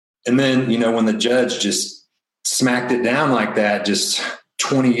And then, you know, when the judge just smacked it down like that, just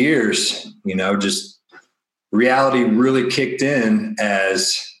 20 years, you know, just reality really kicked in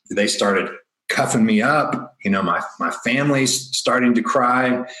as they started cuffing me up. You know, my family's starting to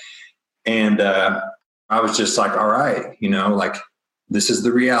cry. And I was just like, all right, you know, like, this is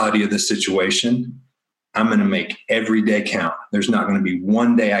the reality of this situation. I'm going to make every day count. There's not going to be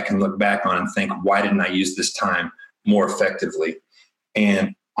one day I can look back on and think, why didn't I use this time more effectively?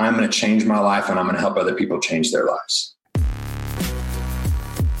 And I'm going to change my life, and I'm going to help other people change their lives.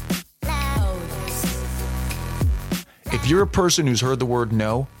 If you're a person who's heard the word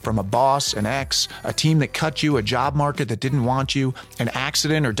no from a boss, an ex, a team that cut you, a job market that didn't want you, an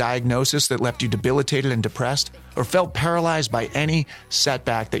accident or diagnosis that left you debilitated and depressed, or felt paralyzed by any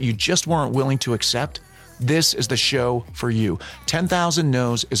setback that you just weren't willing to accept, this is the show for you. 10,000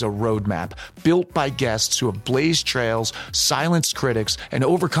 No's is a roadmap built by guests who have blazed trails, silenced critics, and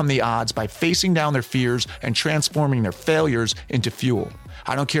overcome the odds by facing down their fears and transforming their failures into fuel.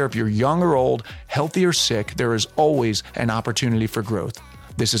 I don't care if you're young or old, healthy or sick, there is always an opportunity for growth.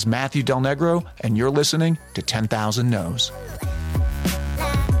 This is Matthew Del Negro, and you're listening to 10,000 No's.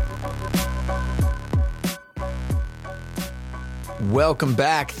 Welcome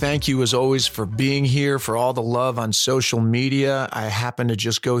back. Thank you, as always, for being here, for all the love on social media. I happened to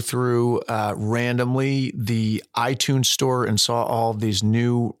just go through randomly the iTunes store and saw all of these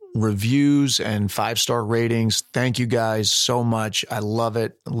new reviews and 5-star ratings. Thank you guys so much. I love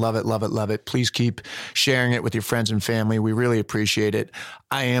it. Love it, love it, love it. Please keep sharing it with your friends and family. We really appreciate it.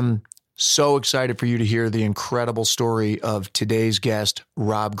 I am so excited for you to hear the incredible story of today's guest,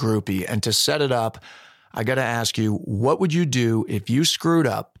 Rob Grupe. And to set it up, I got to ask you, what would you do if you screwed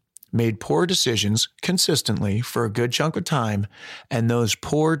up, made poor decisions consistently for a good chunk of time, and those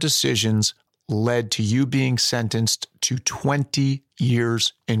poor decisions led to you being sentenced to 20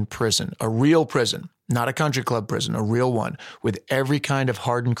 years in prison, a real prison, not a country club prison, a real one, with every kind of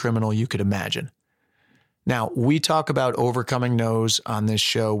hardened criminal you could imagine? Now, we talk about overcoming no's on this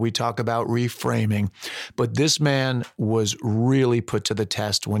show. We talk about reframing, but this man was really put to the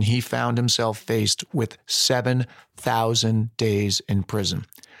test when he found himself faced with 7,000 days in prison.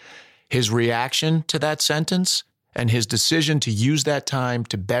 His reaction to that sentence and his decision to use that time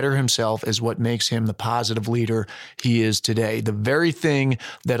to better himself is what makes him the positive leader he is today. The very thing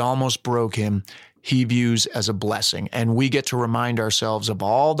that almost broke him, he views as a blessing. And we get to remind ourselves of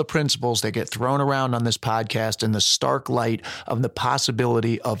all the principles that get thrown around on this podcast in the stark light of the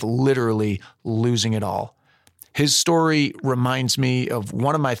possibility of literally losing it all. His story reminds me of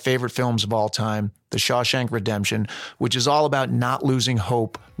one of my favorite films of all time, The Shawshank Redemption, which is all about not losing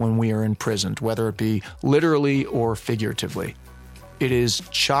hope when we are imprisoned, whether it be literally or figuratively. It is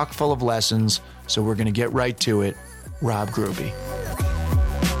chock full of lessons, so we're going to get right to it. Rob Grupe.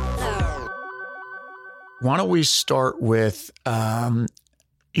 Why don't we start with,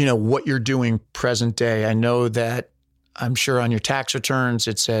 what you're doing present day? I know that I'm sure on your tax returns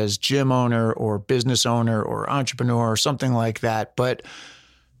it says gym owner or business owner or entrepreneur or something like that. But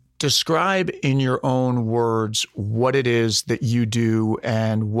describe in your own words what it is that you do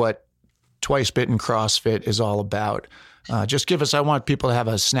and what Twice-Bitten CrossFit is all about. Just give us, I want people to have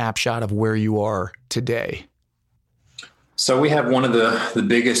a snapshot of where you are today. So we have one of the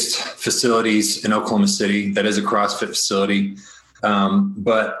biggest facilities in Oklahoma City that is a CrossFit facility.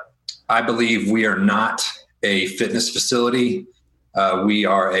 But I believe we are not a fitness facility. We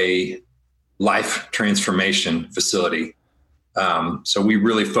are a life transformation facility. So we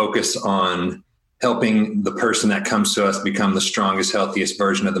really focus on helping the person that comes to us become the strongest, healthiest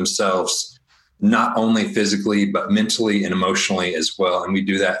version of themselves, not only physically, but mentally and emotionally as well. And we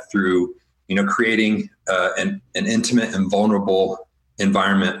do that through creating an intimate and vulnerable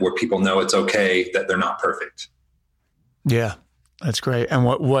environment where people know it's okay that they're not perfect. Yeah, that's great. And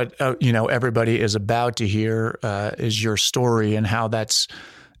what everybody is about to hear is your story and how that's,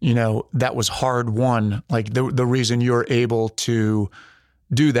 that was hard won. Like the reason you're able to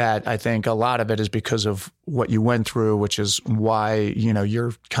do that, I think a lot of it is because of what you went through, which is why,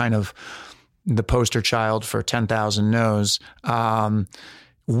 you're kind of the poster child for 10,000 No's.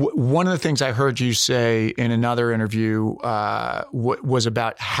 One of the things I heard you say in another interview was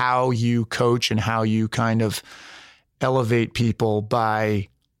about how you coach and how you kind of elevate people by,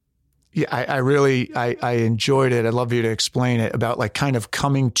 I enjoyed it. I'd love you to explain it about like kind of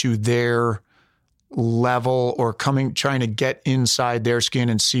coming to their level or trying to get inside their skin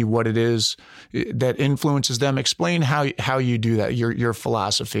and see what it is that influences them. Explain how you do that, your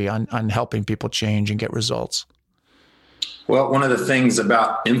philosophy on helping people change and get results. Well, one of the things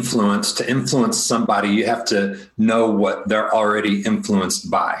about influence, to influence somebody, you have to know what they're already influenced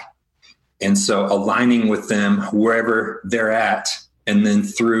by. And so aligning with them wherever they're at, and then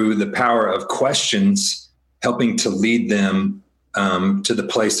through the power of questions, helping to lead them to the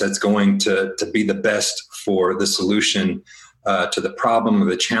place that's going to be the best for the solution to the problem or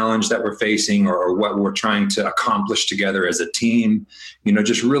the challenge that we're facing, or what we're trying to accomplish together as a team.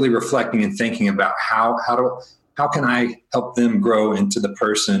 Just really reflecting and thinking about how can I help them grow into the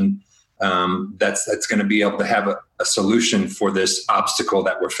person that's going to be able to have a solution for this obstacle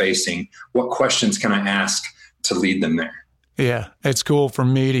that we're facing. What questions can I ask to lead them there? Yeah, it's cool for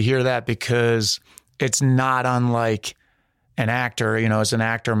me to hear that, because it's not unlike an actor. As an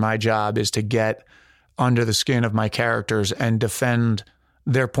actor, my job is to get under the skin of my characters and defend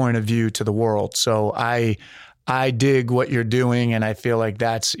their point of view to the world. So I dig what you're doing, and I feel like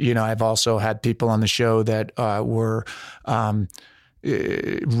that's, I've also had people on the show that were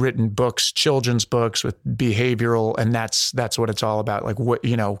written books, children's books with behavioral, and that's what it's all about. Like, what,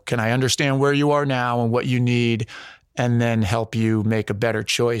 can I understand where you are now and what you need, and then help you make a better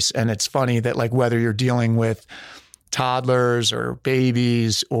choice. And it's funny that, like, whether you're dealing with toddlers or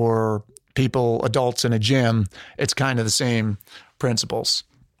babies or people, adults in a gym, it's kind of the same principles.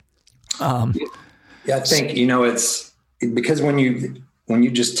 Yeah, I think, it's because when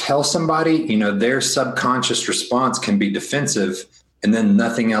you just tell somebody, their subconscious response can be defensive, and then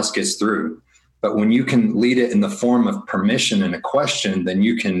nothing else gets through. But when you can lead it in the form of permission and a question, then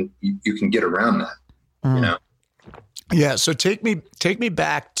you can get around that, Yeah. So take me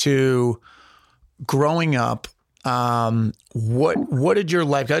back to growing up. What did your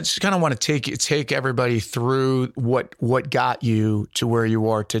life? I just kind of want to take everybody through what got you to where you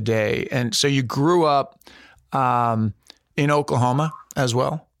are today. And so you grew up in Oklahoma as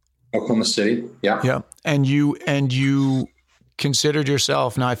well. Oklahoma City. Yeah. Yeah. And you considered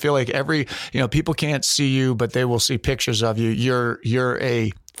yourself. Now I feel like people can't see you, but they will see pictures of you. You're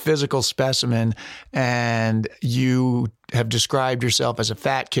a physical specimen, and you have described yourself as a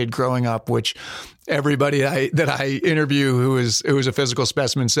fat kid growing up, which everybody that I interview who is a physical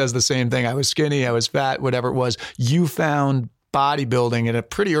specimen says the same thing. I was skinny, I was fat, whatever it was. You found bodybuilding at a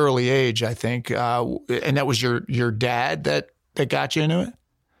pretty early age, I think. And that was your dad that got you into it?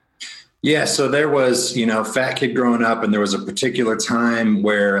 Yeah. So there was, fat kid growing up, and there was a particular time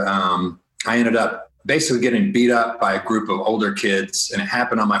where I ended up basically getting beat up by a group of older kids, and it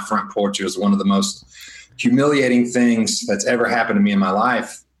happened on my front porch. It was one of the most humiliating things that's ever happened to me in my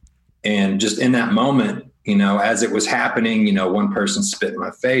life. And just in that moment, as it was happening, one person spit in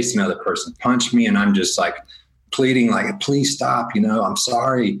my face, another person punched me, and I'm just like pleading, like, please stop, I'm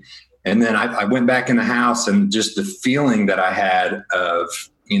sorry. And then I went back in the house, and just the feeling that I had of,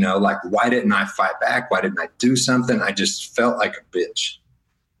 like, why didn't I fight back? Why didn't I do something? I just felt like a bitch.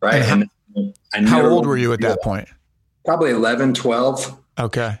 Right. And how old were you at that point? Probably 11, 12.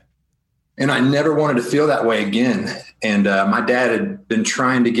 Okay. And I never wanted to feel that way again. And my dad had been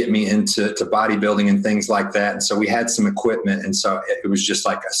trying to get me into bodybuilding and things like that. And so we had some equipment. And so it was just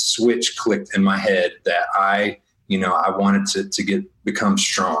like a switch clicked in my head that I wanted to become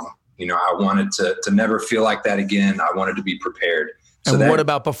strong. I wanted to never feel like that again. I wanted to be prepared. So what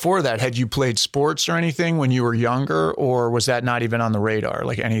about before that? Had you played sports or anything when you were younger, or was that not even on the radar?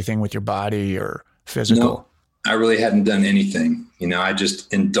 Like anything with your body or physical? No, I really hadn't done anything. I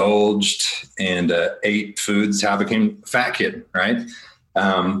just indulged and ate foods, how I became a fat kid. Right.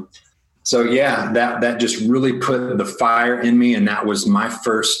 So yeah, that just really put the fire in me. And that was my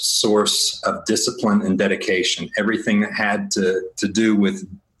first source of discipline and dedication. Everything that had to do with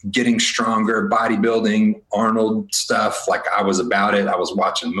getting stronger, bodybuilding, Arnold stuff. Like, I was about it. I was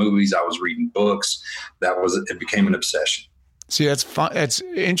watching movies. I was reading books. It became an obsession. See, that's fun. It's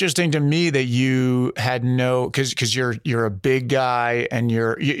interesting to me that you had cause you're a big guy, and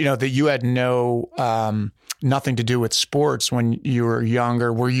that you had nothing to do with sports when you were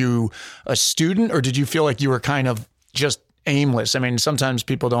younger. Were you a student, or did you feel like you were kind of just aimless? I mean, sometimes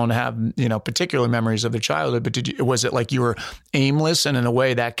people don't have, particular memories of their childhood, but was it like you were aimless, and in a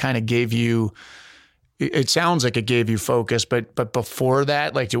way that kind of gave you, it sounds like it gave you focus, but before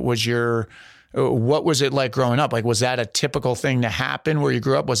that, like, what was it like growing up? Like, was that a typical thing to happen where you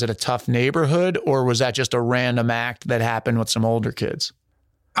grew up? Was it a tough neighborhood, or was that just a random act that happened with some older kids?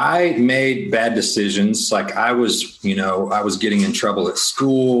 I made bad decisions. Like, I was getting in trouble at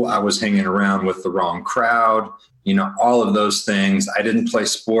school. I was hanging around with the wrong crowd. All of those things. I didn't play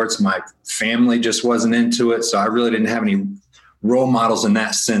sports. My family just wasn't into it. So I really didn't have any role models in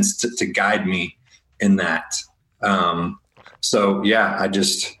that sense to guide me in that. So yeah, I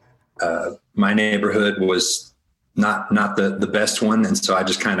just, my neighborhood was not the best one. And so I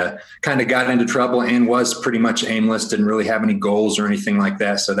just kind of got into trouble and was pretty much aimless, didn't really have any goals or anything like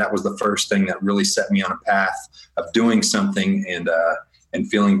that. So that was the first thing that really set me on a path of doing something and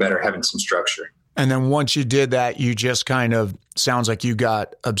feeling better, having some structure. And then once you did that, you just kind of sounds like you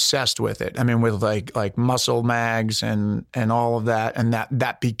got obsessed with it. I mean, with like muscle mags and all of that. And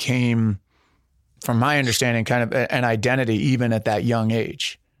that became, from my understanding, kind of an identity even at that young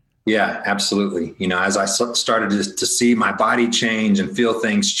age. Yeah, absolutely. As I started to see my body change and feel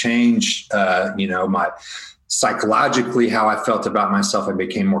things change, my psychologically, how I felt about myself, I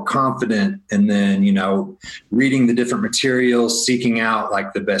became more confident. And then, reading the different materials, seeking out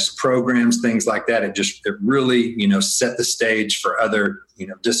like the best programs, things like that. It really, set the stage for other,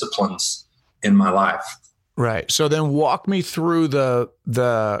 disciplines in my life. Right. So then walk me through the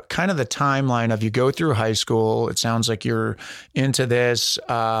kind of the timeline of, you go through high school. It sounds like you're into this.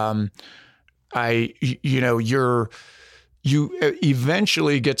 You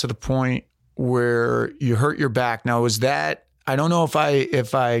eventually get to the point where you hurt your back. Now, was that, I don't know if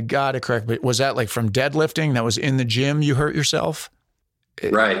I got it correct, but was that like from deadlifting that was in the gym you hurt yourself?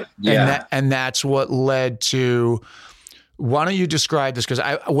 Right. Yeah. And that's what led to, why don't you describe this? Because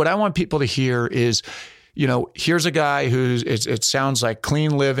what I want people to hear is, here's a guy who's, it sounds like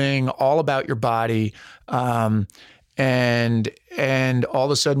clean living, all about your body. And all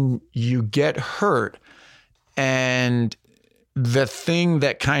of a sudden you get hurt. And the thing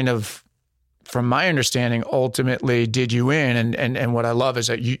that kind of, from my understanding, ultimately did you in, and what I love is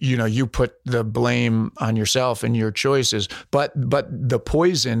that you put the blame on yourself and your choices, but the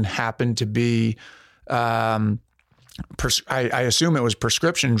poison happened to be, I assume it was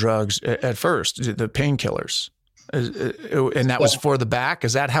prescription drugs at first, the painkillers, and that was for the back.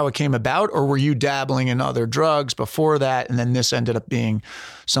 Is that how it came about, or were you dabbling in other drugs before that, and then this ended up being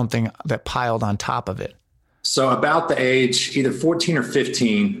something that piled on top of it? So about the age, either 14 or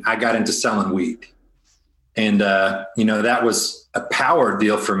 15, I got into selling weed. And, that was a power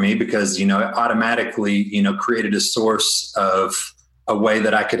deal for me because, it automatically, created a source of a way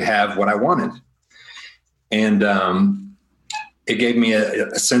that I could have what I wanted. And it gave me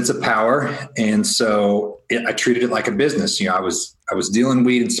a sense of power. And so I treated it like a business. I was dealing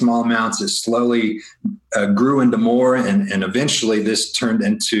weed in small amounts. It slowly grew into more. And eventually this turned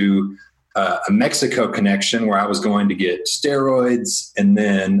into a Mexico connection where I was going to get steroids. And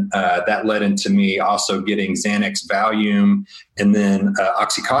then that led into me also getting Xanax, Valium, and then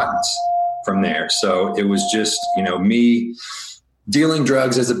Oxycontins from there. So it was just, me dealing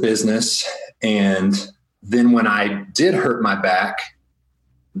drugs as a business. And then when I did hurt my back,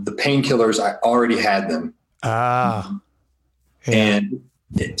 the painkillers, I already had them. Yeah. And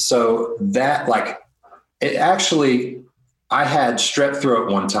so that I had strep throat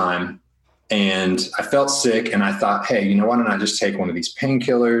one time. And I felt sick and I thought, hey, why don't I just take one of these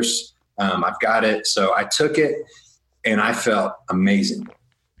painkillers? I've got it. So I took it and I felt amazing.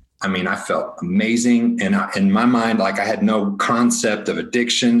 I felt amazing. And in my mind, I had no concept of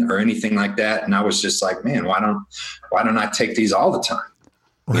addiction or anything like that. And I was just like, man, why don't I take these all the time?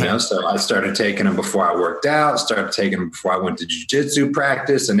 Right. So I started taking them before I worked out, started taking them before I went to jiu-jitsu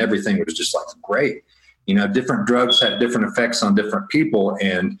practice, and everything was just great. Different drugs had different effects on different people.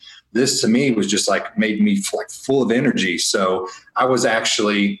 And this to me was just made me full of energy. So I was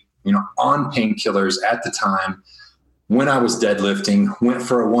actually, on painkillers at the time when I was deadlifting, went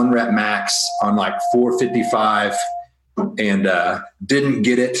for a 1 rep max on 455 and didn't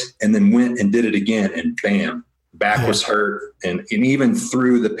get it. And then went and did it again and bam, back was hurt. And even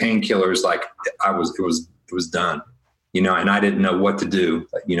through the painkillers, it was done, and I didn't know what to do.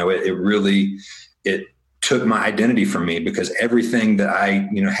 It took my identity from me because everything that I,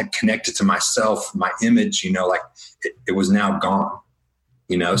 had connected to myself, my image, it was now gone,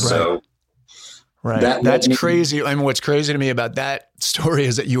 Right. So. Right. That's crazy. What's crazy to me about that story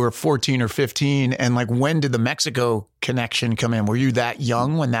is that you were 14 or 15. And when did the Mexico connection come in? Were you that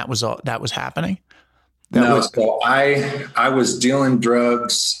young when that was happening? So I was dealing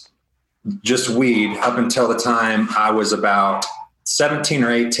drugs, just weed, up until the time I was about 17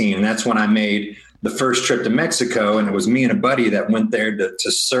 or 18. And that's when I made the first trip to Mexico. And it was me and a buddy that went there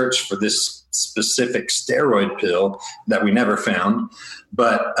to search for this specific steroid pill that we never found.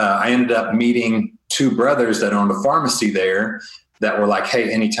 But I ended up meeting 2 brothers that owned a pharmacy there that were like,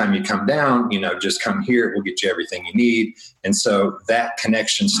 hey, anytime you come down, just come here. We'll get you everything you need. And so that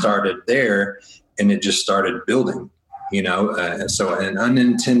connection started there and it just started building, so an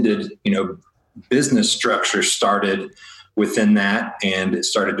unintended, business structure started within that, and it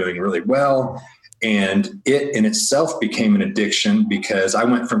started doing really well. And it in itself became an addiction because I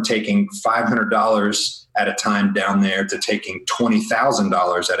went from taking $500 at a time down there to taking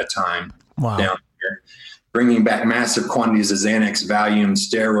 $20,000 at a time down there, bringing back massive quantities of Xanax, Valium,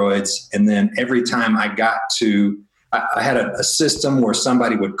 steroids. And then every time I got to, I had a system where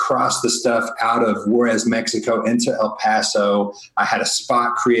somebody would cross the stuff out of Juarez, Mexico into El Paso. I had a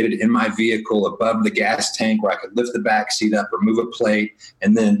spot created in my vehicle above the gas tank where I could lift the back seat up, remove a plate,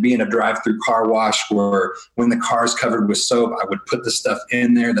 and then be in a drive-through car wash where when the car's covered with soap, I would put the stuff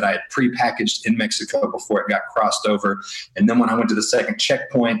in there that I had pre-packaged in Mexico before it got crossed over. And then when I went to the second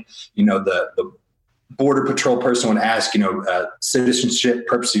checkpoint, the Border Patrol person would ask, citizenship,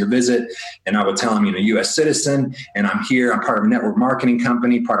 purpose of your visit. And I would tell them, U.S. citizen, and I'm here. I'm part of a network marketing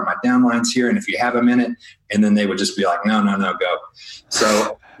company. Part of my downline's here. And if you have a minute, and then they would just be like, no, go.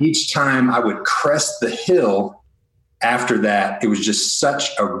 So each time I would crest the hill after that, it was just such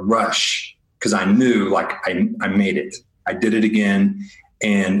a rush because I knew I made it. I did it again.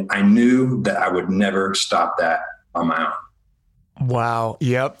 And I knew that I would never stop that on my own. Wow.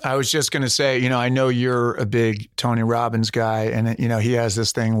 Yep. I was just going to say, I know you're a big Tony Robbins guy, and he has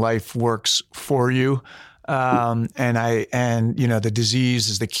this thing, life works for you. And the disease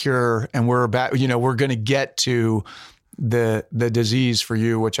is the cure, and we're going to get to the disease for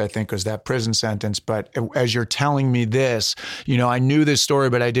you, which I think was that prison sentence. But as you're telling me this, I knew this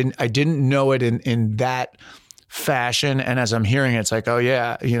story, but I didn't know it in that fashion. And as I'm hearing it, it's like, oh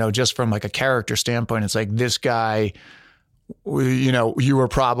yeah, just from like a character standpoint, it's like this guy, you were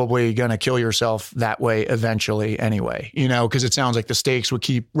probably going to kill yourself that way eventually anyway, because it sounds like the stakes would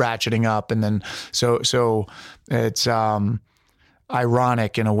keep ratcheting up. And then, so it's,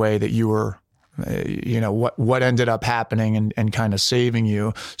 ironic in a way that you were, what ended up happening and kind of saving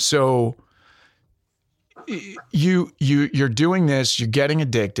you. So you're doing this, you're getting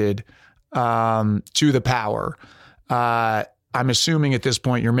addicted, to the power. I'm assuming at this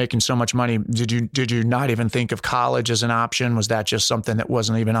point you're making so much money. Did you not even think of college as an option? Was that just something that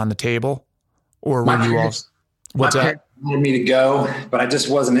wasn't even on the table? Or were you all? What's that? Wanted me to go, but I just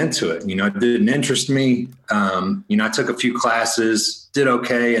wasn't into it. It didn't interest me. I took a few classes, did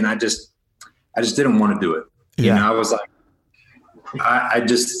okay, and I just didn't want to do it. I was like,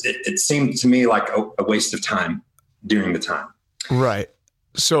 it seemed to me like a waste of time during the time. Right.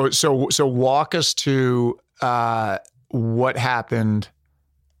 So walk us to what happened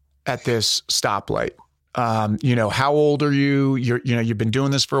at this stoplight. How old are you? You've been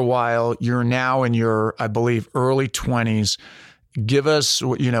doing this for a while. You're now in your, I believe, early 20s. Give us,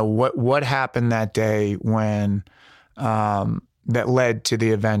 what happened that day when, that led to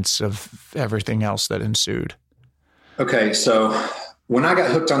the events of everything else that ensued. Okay. So when I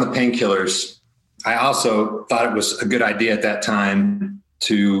got hooked on the painkillers, I also thought it was a good idea at that time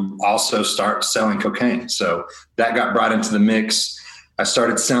to also start selling cocaine. So that got brought into the mix. I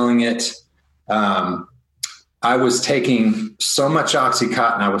started selling it. I was taking so much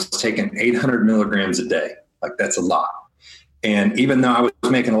Oxycontin, I was taking 800 milligrams a day. Like, that's a lot. And even though I was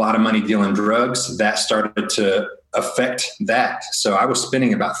making a lot of money dealing drugs, that started to affect that. So I was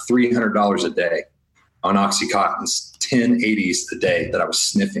spending about $300 a day on Oxycontins, 1080s a day that I was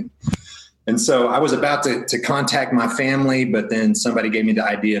sniffing. And so I was about to contact my family, but then somebody gave me the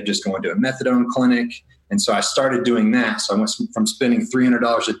idea of just going to a methadone clinic. And so I started doing that. So I went from spending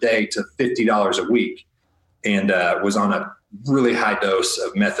 $300 a day to $50 a week, and was on a really high dose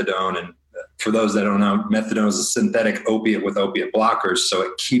of methadone. And for those that don't know, methadone is a synthetic opiate with opiate blockers. So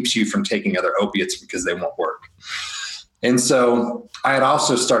it keeps you from taking other opiates because they won't work. And so I had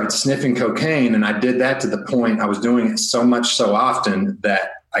also started sniffing cocaine, and I did that to the point I was doing it so much so often that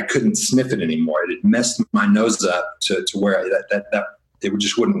I couldn't sniff it anymore. It had messed my nose up to where that it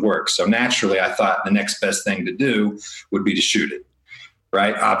just wouldn't work. So naturally, I thought the next best thing to do would be to shoot it,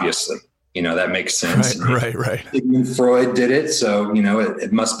 right? Obviously, that makes sense. Right. Sigmund Freud did it. So,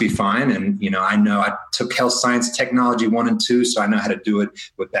 it must be fine. And, I know I took health science technology 1 and 2, so I know how to do it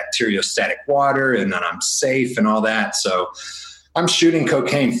with bacteriostatic water, and then I'm safe and all that. So I'm shooting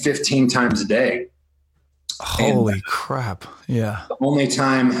cocaine 15 times a day. Holy crap. Yeah. The only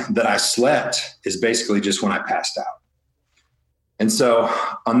time that I slept is basically just when I passed out. And so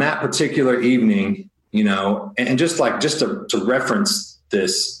on that particular evening, and just to reference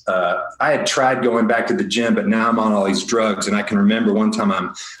this, I had tried going back to the gym, but now I'm on all these drugs. And I can remember one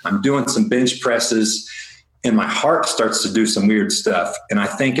time I'm doing some bench presses, and my heart starts to do some weird stuff. And I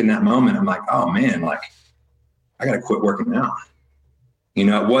think in that moment, I'm like, oh man, I got to quit working out.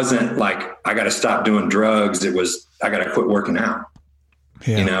 It wasn't like I got to stop doing drugs. It was, I got to quit working out.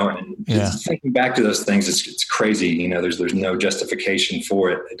 Yeah. And just thinking back to those things, it's crazy. There's no justification for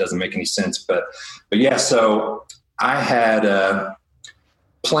it. It doesn't make any sense. But yeah, so I had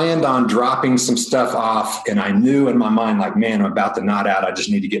planned on dropping some stuff off, and I knew in my mind, like, man, I'm about to nod out. I just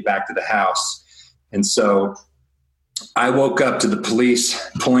need to get back to the house. And so I woke up to the police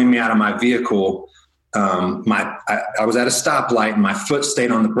pulling me out of my vehicle. I was at a stoplight and my foot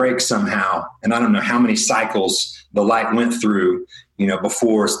stayed on the brake somehow. And I don't know how many cycles the light went through,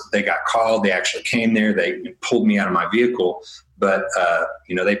 before they got called. They actually came there. They pulled me out of my vehicle. But,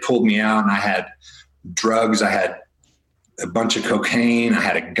 they pulled me out, and I had drugs. I had a bunch of cocaine. I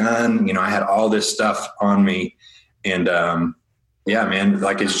had a gun. I had all this stuff on me. And, yeah, man,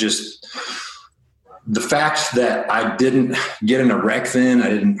 like, it's just the fact that I didn't get in a wreck then, I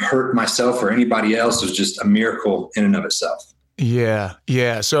didn't hurt myself or anybody else, was just a miracle in and of itself. Yeah.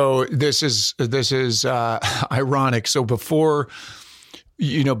 Yeah. So this is ironic. So before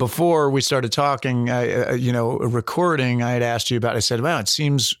we started talking, recording, I had asked you about, I said, wow, it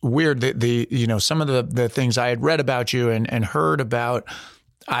seems weird that some of the things I had read about you and heard about,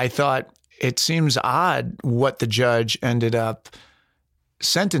 I thought it seems odd what the judge ended up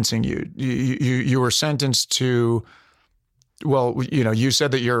sentencing you. You were sentenced to, well, you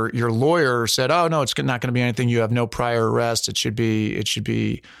said that your lawyer said, oh no, it's not going to be anything. You have no prior arrest. It should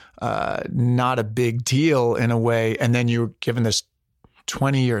be not a big deal in a way. And then you were given this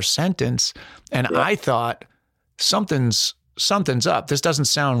 20-year sentence. And yeah. I thought something's up. This doesn't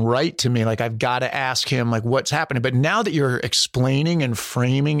sound right to me. Like, I've got to ask him, like, what's happening. But now that you're explaining and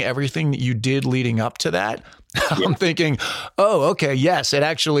framing everything that you did leading up to that, yeah. I'm thinking, oh, okay, yes, it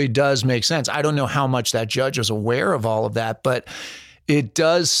actually does make sense. I don't know how much that judge was aware of all of that, but it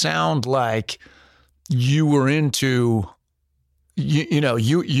does sound like you were into,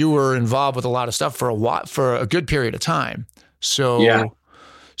 you were involved with a lot of stuff for a good period of time. So, yeah.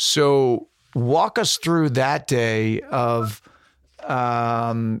 So walk us through that day of,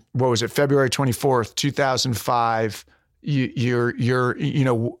 what was it? February 24th, 2005. You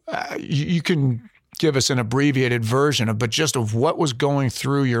can give us an abbreviated version but just of what was going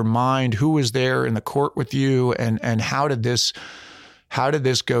through your mind, who was there in the court with you, and how did this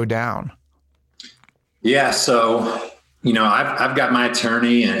go down? Yeah. So, I've got my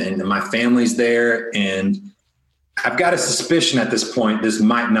attorney and my family's there, and I've got a suspicion at this point this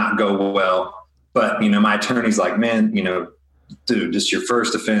might not go well. But, my attorney's like, man, dude, this is your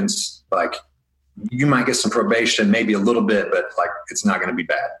first offense. Like, you might get some probation, maybe a little bit, but like, it's not going to be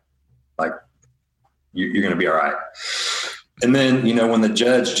bad. Like, you're going to be all right. And then, when the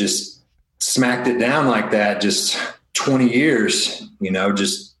judge just smacked it down like that, just 20 years,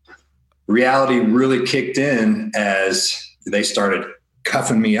 just reality really kicked in as they started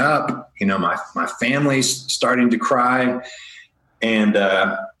cuffing me up. My family's starting to cry. And,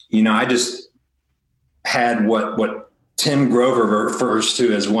 I just had what Tim Grover refers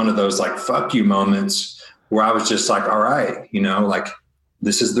to as one of those, like, fuck you moments, where I was just like, all right, like,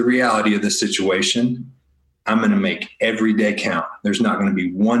 this is the reality of this situation. I'm going to make every day count. There's not going to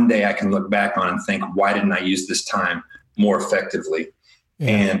be one day I can look back on and think, why didn't I use this time more effectively? Yeah.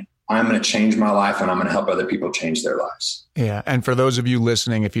 And I'm going to change my life, and I'm going to help other people change their lives. Yeah. And for those of you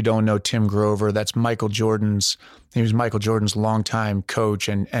listening, if you don't know Tim Grover, that's he was Michael Jordan's longtime coach,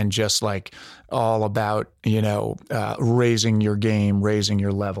 and just like all about, raising your game, raising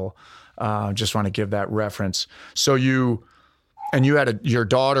your level. Just want to give that reference. So you had your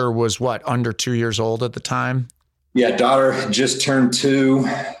daughter was what, under 2 years old at the time? Yeah. Daughter just turned 2.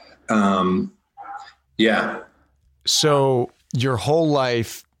 Yeah. So your whole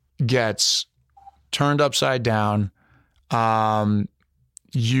life gets turned upside down. I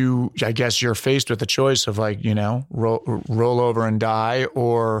guess you're faced with a choice of, like, roll over and die,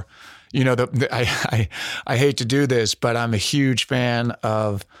 or, I hate to do this, but I'm a huge fan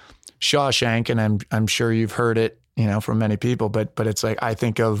of Shawshank, and I'm sure you've heard it, from many people, but it's like, I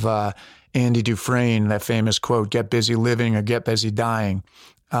think of Andy Dufresne, that famous quote, get busy living or get busy dying.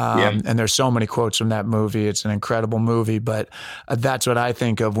 And there's so many quotes from that movie. It's an incredible movie, but that's what I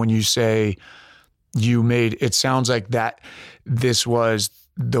think of when you say it sounds like that this was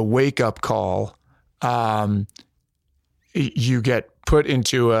the wake-up call. You get put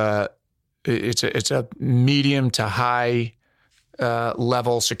into it's a medium to high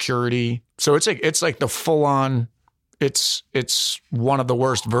level security. So it's like the full on, it's one of the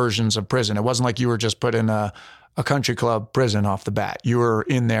worst versions of prison. It wasn't like you were just put in a country club prison off the bat. You were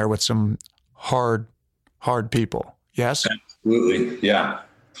in there with some hard people. Yes? Absolutely. Yeah.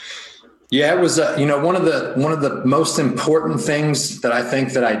 Yeah. It was, one of the most important things that I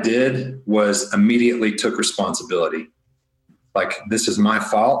think that I did was immediately took responsibility. Like, this is my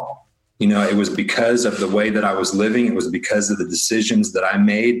fault. It was because of the way that I was living. It was because of the decisions that I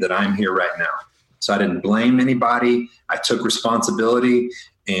made that I'm here right now. So I didn't blame anybody. I took responsibility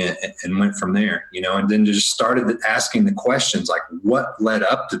and went from there, and then just started asking the questions like, what led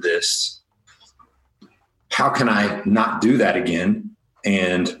up to this? How can I not do that again?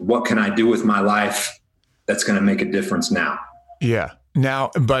 And what can I do with my life that's going to make a difference now? Yeah.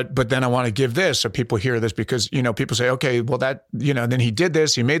 Now, but then I want to give this so people hear this, because, people say, okay, well that, then he did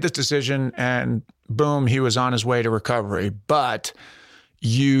this, he made this decision, and boom, he was on his way to recovery. But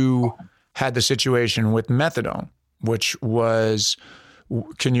you had the situation with methadone, which was,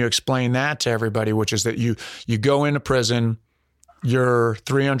 can you explain that to everybody? Which is that you go into prison, you're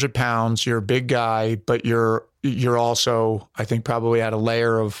 300 pounds, you're a big guy, but you're also, I think, probably at a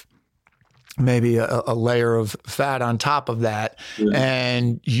layer of, maybe a layer of fat on top of that. Yeah.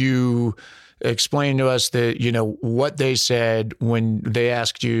 And you explained to us that, what they said when they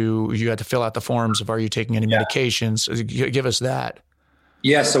asked you had to fill out the forms of, are you taking any medications? Give us that.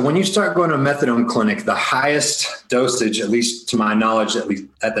 Yeah. So when you start going to a methadone clinic, the highest dosage, at least to my knowledge, at least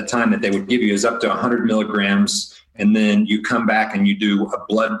at the time, that they would give you is up to 100 milligrams. And then you come back and you do a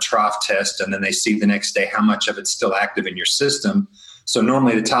blood trough test, and then they see the next day how much of it's still active in your system. So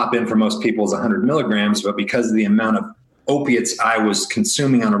normally the top end for most people is 100 milligrams, but because of the amount of opiates I was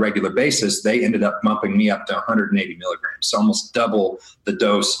consuming on a regular basis, they ended up bumping me up to 180 milligrams, so almost double the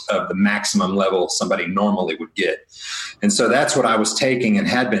dose of the maximum level somebody normally would get. And so that's what I was taking and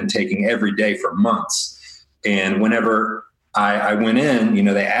had been taking every day for months. And whenever I went in,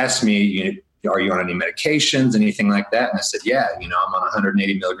 they asked me, are you on any medications, anything like that? And I said, yeah, I'm on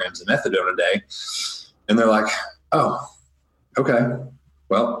 180 milligrams of methadone a day. And they're like, oh, okay,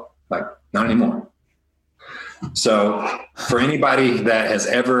 well, not anymore. So for anybody that has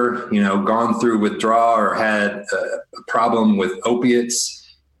ever, gone through withdrawal or had a problem with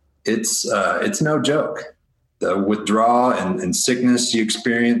opiates, it's no joke. The withdrawal and sickness you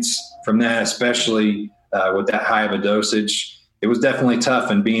experience from that, especially with that high of a dosage, it was definitely tough.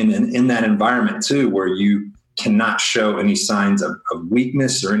 And being in that environment too, where you cannot show any signs of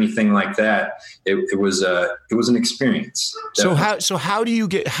weakness or anything like that, it was an experience. Definitely. So how do you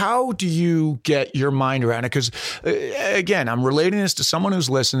get your mind around it? Because again, I'm relating this to someone who's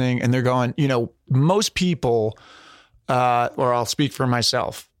listening, and they're going, most people, or I'll speak for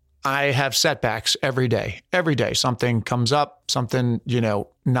myself, I have setbacks every day. Every day something comes up, something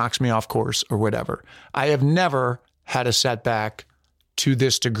knocks me off course or whatever. I have never had a setback to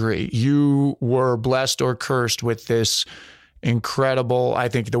this degree. You were blessed or cursed with this incredible, I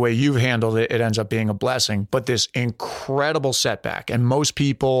think the way you've handled it, it ends up being a blessing, but this incredible setback. And most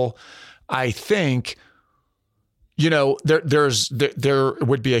people, I think, there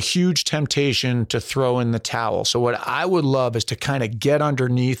would be a huge temptation to throw in the towel. So what I would love is to kind of get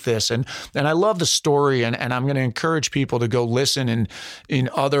underneath this. And I love the story, and I'm going to encourage people to go listen in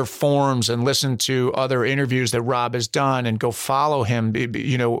other forums and listen to other interviews that Rob has done, and go follow him,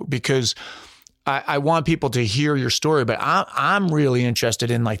 because I want people to hear your story. But I'm really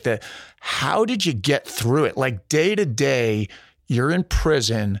interested in how did you get through it? Like day to day, you're in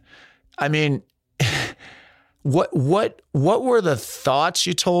prison. I mean, What were the thoughts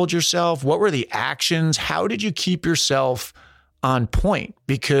you told yourself? What were the actions? How did you keep yourself on point?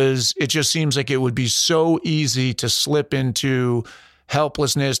 Because it just seems like it would be so easy to slip into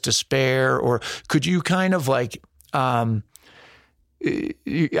helplessness, despair, or could you kind of I don't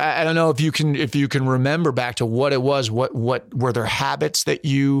know if you can remember back to what it was. What were there habits that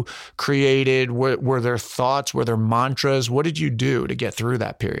you created? Were there thoughts? Were there mantras? What did you do to get through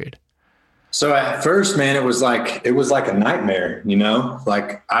that period? So at first, man, it was like a nightmare,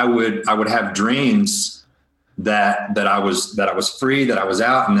 like I would have dreams that I was free, that I was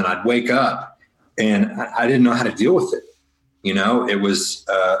out, and then I'd wake up and I didn't know how to deal with it. It was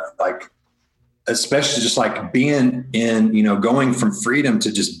especially just like being in, going from freedom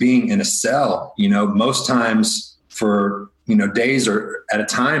to just being in a cell, most times for, days or at a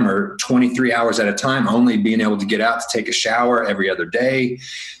time, or 23 hours at a time, only being able to get out to take a shower every other day.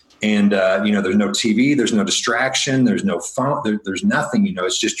 And, there's no TV, there's no distraction, there's no phone, there's nothing,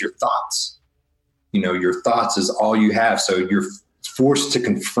 it's just your thoughts. Your thoughts is all you have. So you're forced to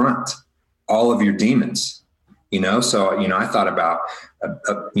confront all of your demons, So, I thought about,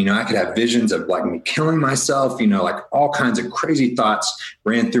 I could have visions of me killing myself, all kinds of crazy thoughts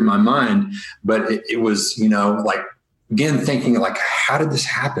ran through my mind. But it was, again, thinking how did this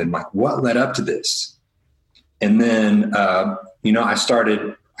happen? What led up to this? And then, I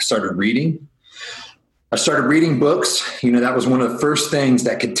started reading. I started reading books. That was one of the first things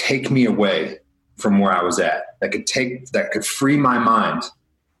that could take me away from where I was at, that could free my mind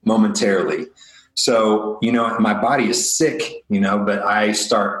momentarily. So, my body is sick, but I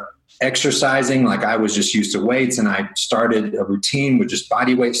start exercising. Like I was just used to weights, and I started a routine with just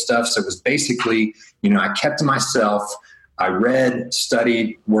body weight stuff. So it was basically, I kept to myself. I read,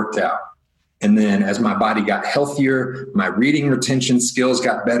 studied, worked out. And then as my body got healthier, my reading retention skills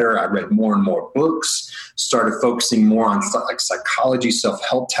got better. I read more and more books, started focusing more on like psychology,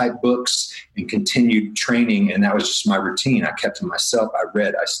 self-help type books, and continued training. And that was just my routine. I kept to myself. I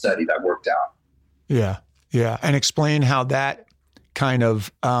read, I studied, I worked out. Yeah. Yeah. And explain how that kind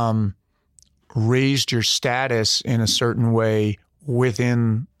of raised your status in a certain way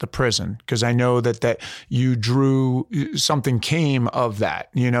within the prison. Because I know that you drew, something came of that,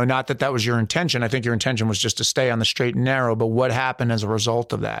 not that was your intention. I think your intention was just to stay on the straight and narrow, but what happened as a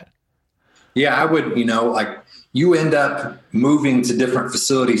result of that? Yeah, I would, like you end up moving to different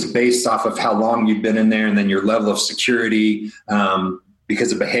facilities based off of how long you've been in there, and then your level of security,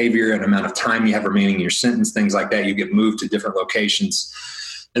 because of behavior and amount of time you have remaining in your sentence, things like that. You get moved to different locations.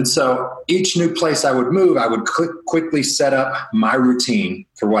 And so each new place I would move, I would quickly set up my routine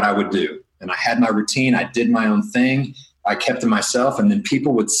for what I would do. And I had my routine. I did my own thing. I kept to myself. And then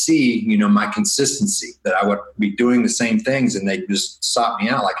people would see, my consistency, that I would be doing the same things. And they just sought me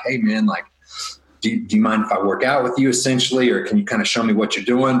out like, hey, man, like, do you mind if I work out with you essentially? Or can you kind of show me what you're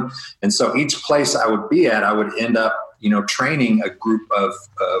doing? And so each place I would be at, I would end up, training a group of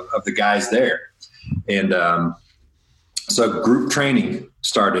the guys there. And so group training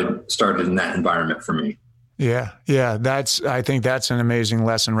started in that environment for me. Yeah. Yeah. I think that's an amazing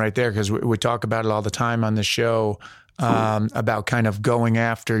lesson right there. Cause we talk about it all the time on the show, about kind of going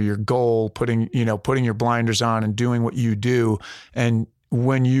after your goal, putting your blinders on and doing what you do. And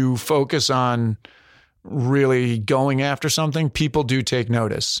when you focus on really going after something, people do take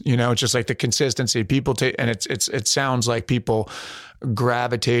notice, it's just like the consistency people take, and it sounds like people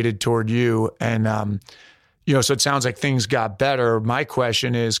gravitated toward you. And, so it sounds like things got better. My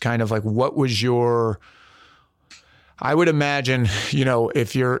question is kind of like, what was I would imagine,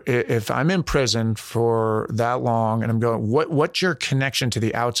 if I'm in prison for that long and I'm going, what's your connection to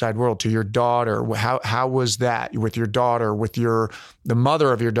the outside world, to your daughter? How was that with your daughter, with the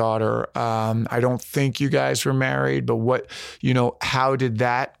mother of your daughter? I don't think you guys were married, but how did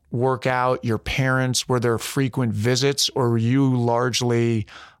that work out? Your parents, were there frequent visits, or were you largely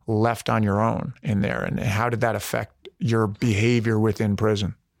left on your own in there? And how did that affect your behavior within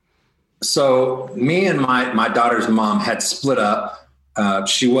prison? So me and my daughter's mom had split up.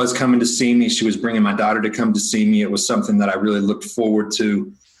 She was coming to see me. She was bringing my daughter to come to see me. It was something that I really looked forward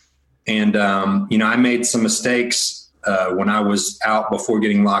to. And, I made some mistakes when I was out before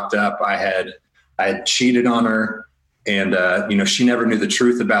getting locked up. I had cheated on her, and, she never knew the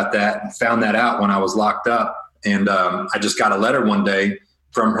truth about that, and found that out when I was locked up. And I just got a letter one day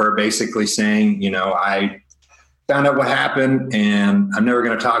from her basically saying, I found out what happened, and I'm never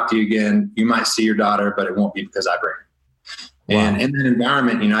going to talk to you again. You might see your daughter, but it won't be because I bring her. Wow. And in that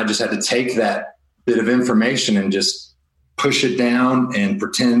environment, I just had to take that bit of information and just push it down and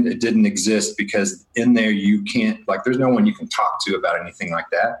pretend it didn't exist, because in there you can't, like, there's no one you can talk to about anything like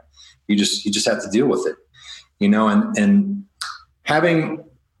that. You just have to deal with it, and having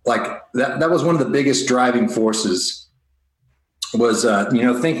like that was one of the biggest driving forces was,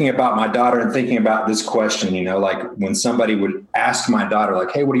 thinking about my daughter and thinking about this question, like when somebody would ask my daughter, like,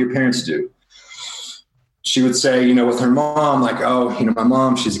 hey, what do your parents do? She would say, with her mom, like, oh, my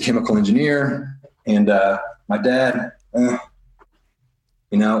mom, she's a chemical engineer, and my dad,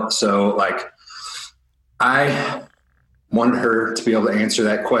 so like I wanted her to be able to answer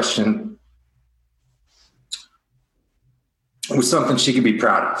that question with something she could be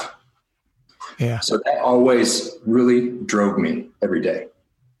proud of. Yeah. So that always really drove me every day,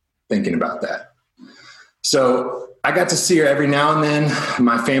 thinking about that. So I got to see her every now and then.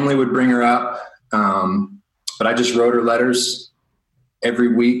 My family would bring her up, but I just wrote her letters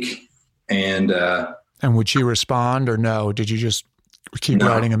every week. And would she respond, or no? Did you just keep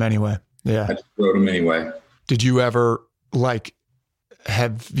writing them anyway? Yeah. I just wrote them anyway. Did you ever,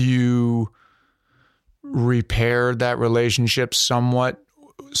 have you repaired that relationship somewhat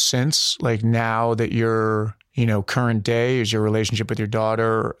since, like, now that you're, current day, is your relationship with your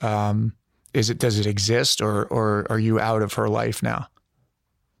daughter, does it exist, or are you out of her life now?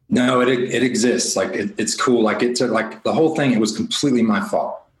 No, it exists. Like it's cool. Like it took, like the whole thing, it was completely my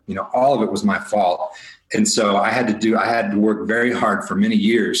fault. All of it was my fault. And so I had to work very hard for many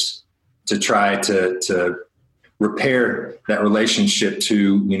years to try to repair that relationship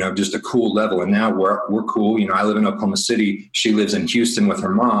to, just a cool level. And now we're cool. I live in Oklahoma City. She lives in Houston with her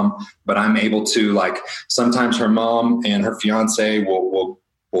mom, but I'm able to, like, sometimes her mom and her fiance will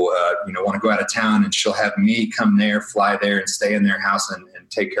want to go out of town, and she'll have me come there, fly there, and stay in their house and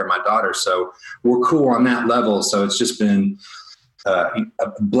take care of my daughter. So we're cool on that level. So it's just been a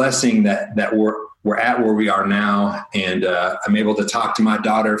blessing that we're at where we are now. And I'm able to talk to my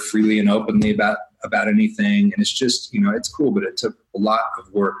daughter freely and openly about anything. And it's just, it's cool, but it took a lot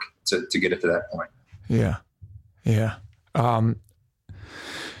of work to get it to that point. Yeah. Yeah.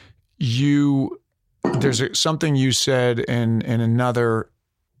 There's something you said in another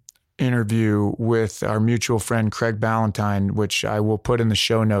interview with our mutual friend, Craig Ballantyne, which I will put in the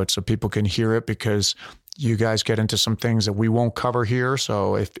show notes so people can hear it, because you guys get into some things that we won't cover here.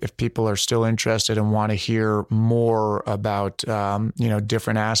 So if people are still interested and want to hear more about,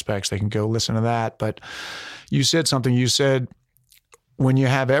 different aspects, they can go listen to that. But you said something. You said, when you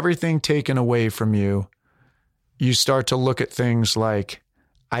have everything taken away from you, you start to look at things like,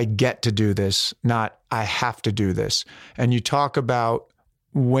 I get to do this, not I have to do this. And you talk about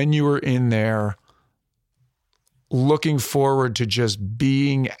when you were in there, looking forward to just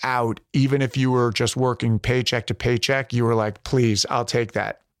being out, even if you were just working paycheck to paycheck, you were like, please, I'll take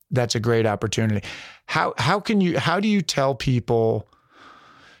that. That's a great opportunity. How do you tell people,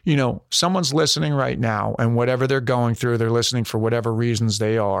 someone's listening right now and whatever they're going through, they're listening for whatever reasons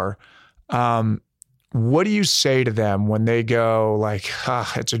they are. What do you say to them when they go like,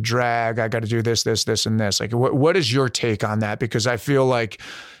 it's a drag, I got to do this, and this? Like, what is your take on that? Because I feel like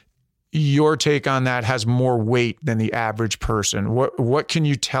your take on that has more weight than the average person. What can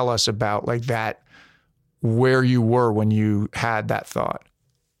you tell us about like that, where you were when you had that thought?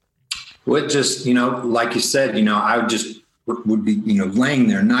 Well, just, like you said, I would be, laying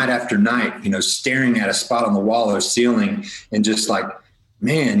there night after night, staring at a spot on the wall or ceiling and just like,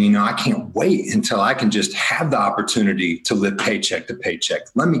 man, I can't wait until I can just have the opportunity to live paycheck to paycheck.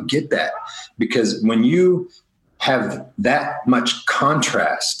 Let me get that. Because when you have that much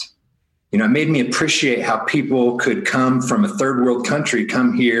contrast, it made me appreciate how people could come from a third world country,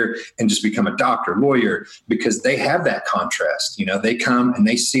 come here and just become a doctor, lawyer, because they have that contrast. They come and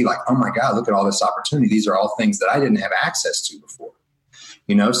they see like, oh my God, look at all this opportunity. These are all things that I didn't have access to before.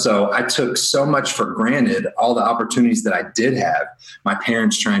 So I took so much for granted, all the opportunities that I did have, my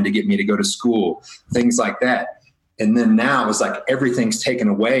parents trying to get me to go to school, things like that. And then now it's like everything's taken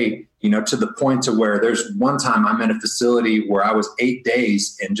away, to the point to where there's one time I'm in a facility where I was 8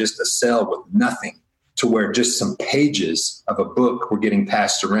 days in just a cell with nothing, to where just some pages of a book were getting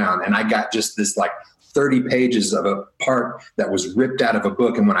passed around. And I got just this like 30 pages of a part that was ripped out of a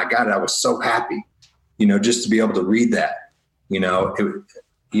book. And when I got it, I was so happy, just to be able to read that.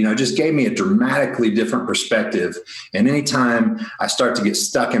 It just gave me a dramatically different perspective. And anytime I start to get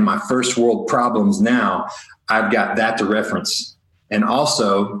stuck in my first world problems now, I've got that to reference. And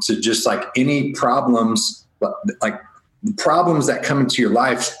also to just like any problems, like the problems that come into your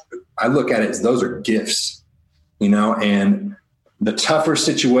life, I look at it as those are gifts, and the tougher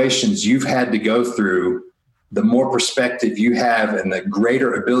situations you've had to go through, the more perspective you have and the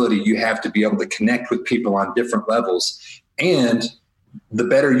greater ability you have to be able to connect with people on different levels. And the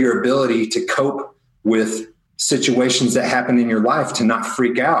better your ability to cope with situations that happen in your life, to not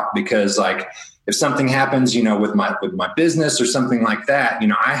freak out. Because like if something happens, with my business or something like that,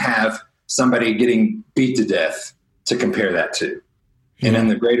 I have somebody getting beat to death to compare that to. And in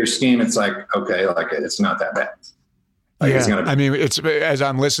the greater scheme, it's like, okay, like it's not that bad. Like it's as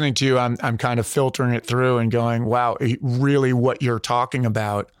I'm listening to you, I'm kind of filtering it through and going, wow, really what you're talking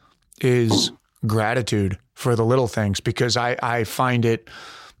about is gratitude for the little things, because I find it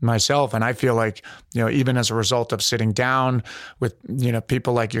myself. And I feel like, even as a result of sitting down with,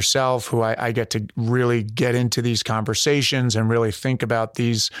 people like yourself, who I get to really get into these conversations and really think about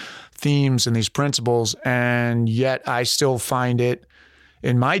these themes and these principles. And yet I still find it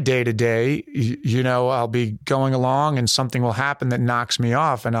in my day to day, I'll be going along and something will happen that knocks me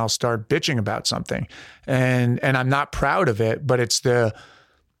off and I'll start bitching about something. And I'm not proud of it, but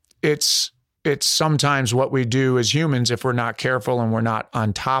it's sometimes what we do as humans if we're not careful and we're not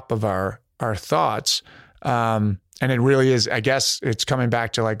on top of our thoughts. And it really is, I guess it's coming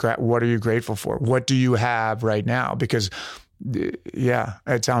back to like, what are you grateful for? What do you have right now? Because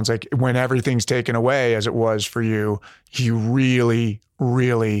it sounds like when everything's taken away, as it was for you, you really,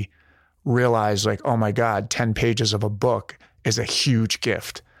 really realize like, oh my God, 10 pages of a book is a huge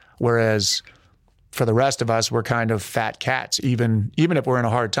gift. Whereas for the rest of us, we're kind of fat cats. Even if we're in a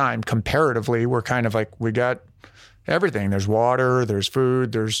hard time, comparatively, we're kind of like, we got everything. There's water, there's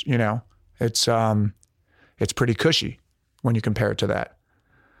food, there's, it's pretty cushy when you compare it to that.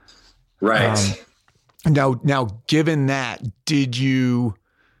 Right. Now, given that, did you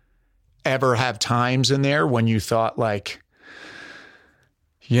ever have times in there when you thought like,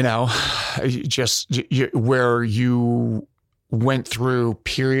 where you went through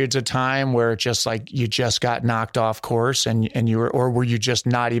periods of time where it just like you just got knocked off course and you were, or were you just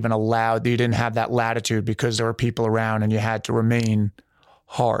not even allowed, you didn't have that latitude because there were people around and you had to remain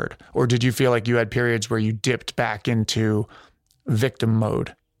hard? Or did you feel like you had periods where you dipped back into victim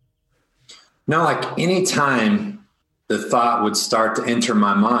mode? No, like anytime the thought would start to enter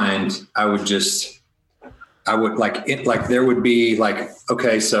my mind, I would like it, like there would be like,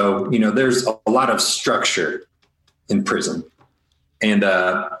 okay, so, there's a lot of structure in prison. And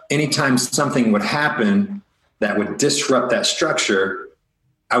anytime something would happen that would disrupt that structure,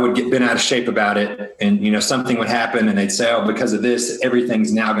 I would get bent out of shape about it. And, something would happen and they'd say, oh, because of this,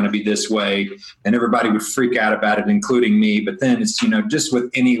 everything's now going to be this way. And everybody would freak out about it, including me. But then it's, just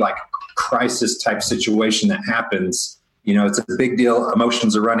with any like crisis type situation that happens, it's a big deal.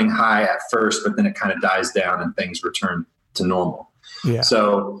 Emotions are running high at first, but then it kind of dies down and things return to normal. Yeah.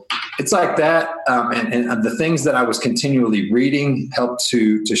 So it's like that. And the things that I was continually reading helped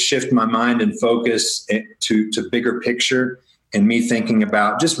to shift my mind and focus to bigger picture, and me thinking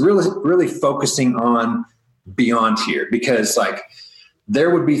about just really, really focusing on beyond here, because like there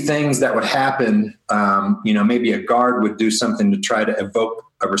would be things that would happen. Maybe a guard would do something to try to evoke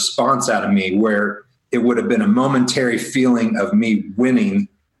a response out of me where it would have been a momentary feeling of me winning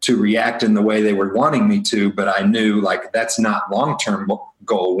to react in the way they were wanting me to. But I knew like, that's not long-term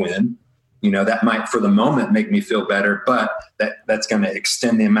goal win. That might for the moment make me feel better, but that's going to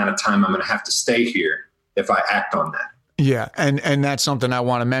extend the amount of time I'm going to have to stay here if I act on that. Yeah. And that's something I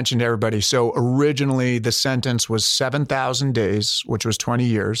want to mention to everybody. So originally the sentence was 7,000 days, which was 20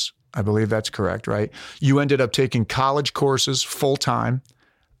 years. I believe that's correct, right? You ended up taking college courses full time.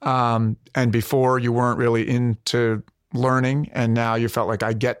 And before you weren't really into learning, and now you felt like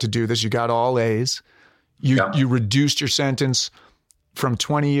I get to do this. You got all A's. You reduced your sentence from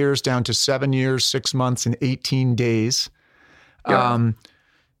 20 years down to 7 years, 6 months, and 18 days. Yeah.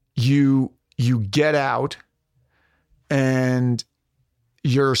 You get out, and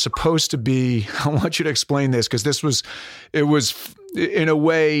you're supposed to be, I want you to explain this, because it was in a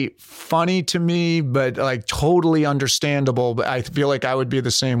way funny to me, but like totally understandable. But I feel like I would be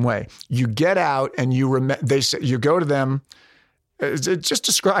the same way. You get out and they say, you go to them. Just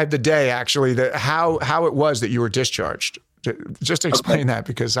describe the day, actually, how it was that you were discharged. Just explain that,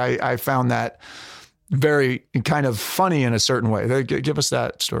 because I found that very kind of funny in a certain way. Give us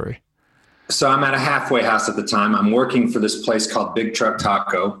that story. So I'm at a halfway house at the time. I'm working for this place called Big Truck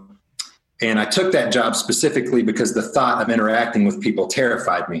Taco. And I took that job specifically because the thought of interacting with people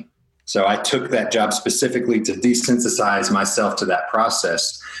terrified me. So I took that job specifically to desensitize myself to that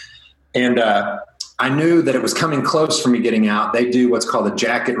process. And I knew that it was coming close for me getting out. They do what's called a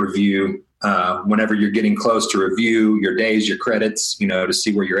jacket review whenever you're getting close to review your days, your credits, to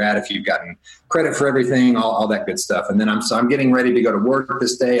see where you're at, if you've gotten credit for everything, all that good stuff. And then I'm getting ready to go to work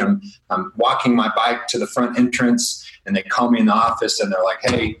this day. I'm walking my bike to the front entrance, and they call me in the office and they're like,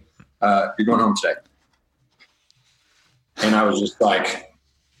 hey, you're going home today. And I was just like,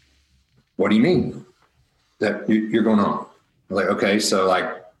 what do you mean that you're going home? I'm like, okay, so like,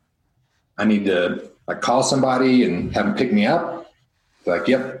 I need to like call somebody and have them pick me up. They're like,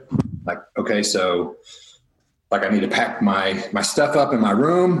 yep. Like, okay, so like I need to pack my stuff up in my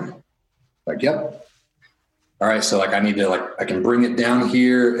room. Like, yep. All right. So like, I need to like, I can bring it down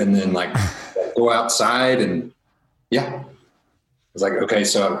here and then like go outside, and yeah. I was like, okay,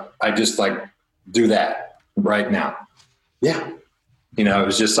 so I just like do that right now. Yeah. It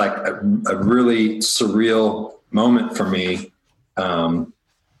was just like a really surreal moment for me.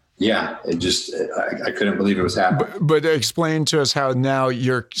 Yeah, I couldn't believe it was happening. But explain to us how now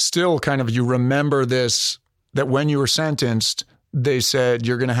you're still you remember this, that when you were sentenced, they said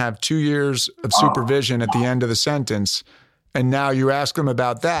you're going to have 2 years of supervision at the end of the sentence. And now you ask them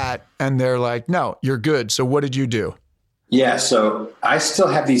about that and they're like, no, you're good. So what did you do? Yeah, so I still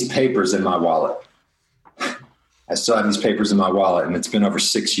have these papers in my wallet. And it's been over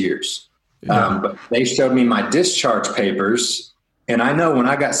 6 years. Yeah. But they showed me my discharge papers. And I know when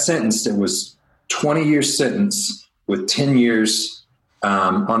I got sentenced, it was 20-year sentence with 10 years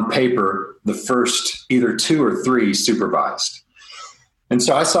on paper, the first either 2 or 3 supervised. And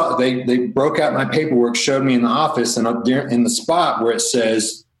so I saw they broke out my paperwork, showed me in the office, and up there in the spot where it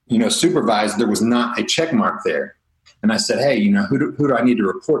says, supervised, there was not a check mark there. And I said, hey, who do I need to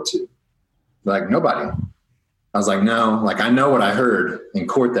report to? They're like, nobody. I was like, no, like I know what I heard in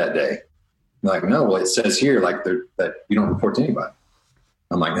court that day. They're like, no, well, it says here that you don't report to anybody.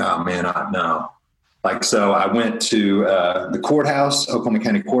 I'm like, oh man, no. Like, so I went to the courthouse, Oklahoma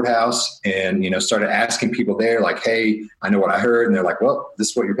County Courthouse, and, started asking people there like, hey, I know what I heard. And they're like, well, this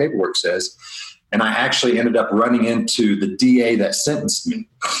is what your paperwork says. And I actually ended up running into the DA that sentenced me.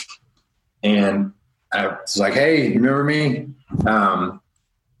 And I was like, hey, you remember me?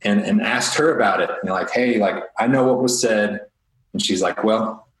 And asked her about it. And like, hey, like, I know what was said. And she's like,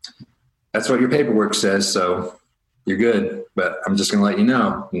 well, that's what your paperwork says. So you're good. But I'm just going to let you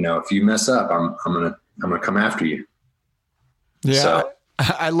know, if you mess up, I'm going to come after you. Yeah. So,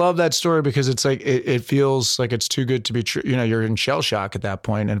 I love that story because it's like, it feels like it's too good to be true. You're in shell shock at that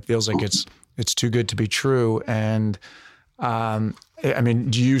point, and it feels like it's too good to be true. And, I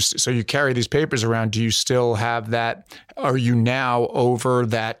mean, so you carry these papers around, do you still have that? Are you now over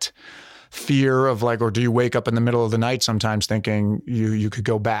that fear of like, or do you wake up in the middle of the night sometimes thinking you could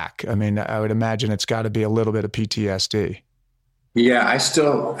go back? I mean, I would imagine it's got to be a little bit of PTSD. Yeah, I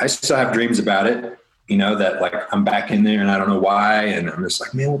still have dreams about it, that like I'm back in there and I don't know why. And I'm just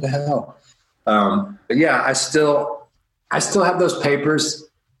like, man, what the hell? But yeah, I still have those papers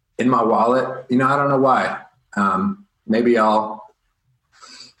in my wallet. I don't know why. Maybe I'll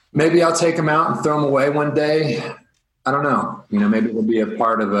take them out and throw them away one day. I don't know. Maybe it'll be a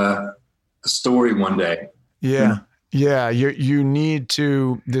part of a story one day. Yeah. Yeah. You need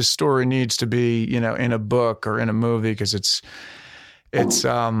to, this story needs to be, in a book or in a movie, because it's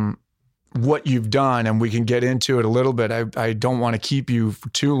what you've done, and we can get into it a little bit. I don't want to keep you for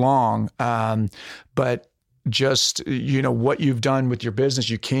too long. But just, what you've done with your business,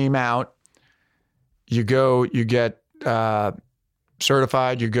 you came out, you get,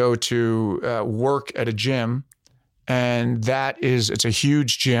 certified, you go to work at a gym, and it's a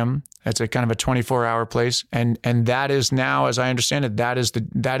huge gym. It's a kind of a 24-hour place. And that is now, as I understand it,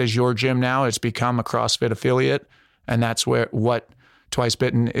 that is your gym now. It's become a CrossFit affiliate, and that's what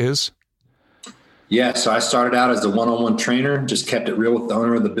Twice-Bitten is. Yeah. So I started out as a one-on-one trainer, just kept it real with the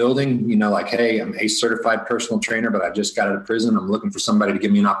owner of the building, like, hey, I'm a certified personal trainer, but I just got out of prison. I'm looking for somebody to give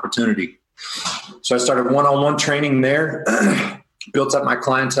me an opportunity. So I started one-on-one training there, built up my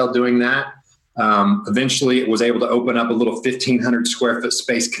clientele doing that. Eventually it was able to open up a little 1,500 square foot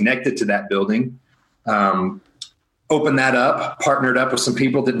space connected to that building. Opened that up, partnered up with some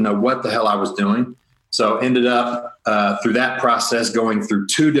people, didn't know what the hell I was doing. So ended up through that process going through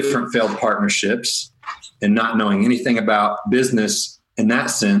 2 different failed partnerships and not knowing anything about business in that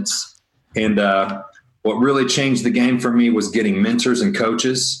sense. And what really changed the game for me was getting mentors and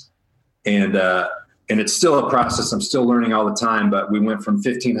coaches. And it's still a process. I'm still learning all the time, but we went from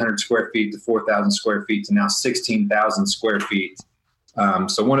 1,500 square feet to 4,000 square feet to now 16,000 square feet.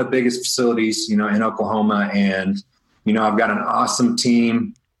 So one of the biggest facilities, in Oklahoma. And, I've got an awesome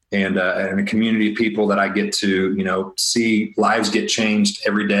team and a community of people that I get to, see lives get changed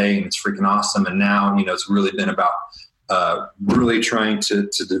every day. And it's freaking awesome. And now, it's really been about really trying to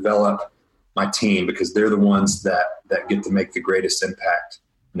develop my team, because they're the ones that get to make the greatest impact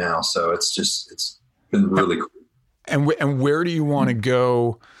now. So it's been really cool. And where do you want to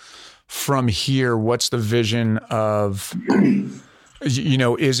go from here? What's the vision of,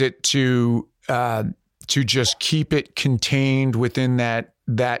 is it to just keep it contained within that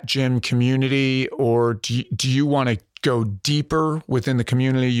gym community, or do you want to go deeper within the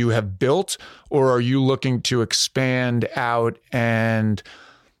community you have built, or are you looking to expand out and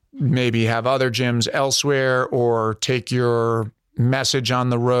maybe have other gyms elsewhere, or take your message on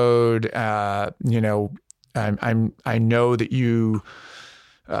the road? I know that you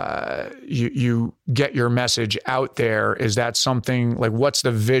get your message out there. Is that something like, what's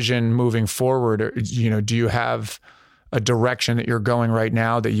the vision moving forward? Or, do you have a direction that you're going right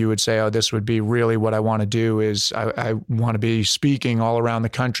now that you would say, oh, this would be really what I want to do, is I want to be speaking all around the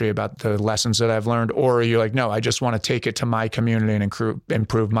country about the lessons that I've learned? Or are you like, no, I just want to take it to my community and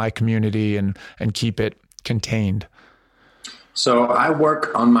improve my community and keep it contained? So I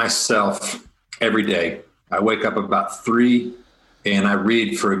work on myself every day. I wake up about 3 and I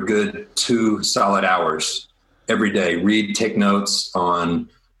read for a good 2 solid hours every day. Read, take notes on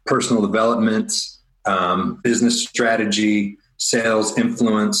personal development, business strategy, sales,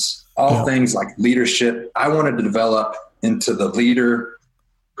 influence, all things like leadership. I wanted to develop into the leader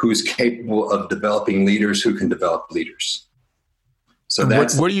who's capable of developing leaders who can develop leaders. So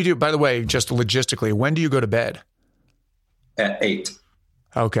that's what do you do, by the way, just logistically, when do you go to bed? At 8.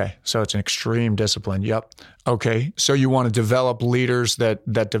 Okay. So it's an extreme discipline. Yep. Okay. So you want to develop leaders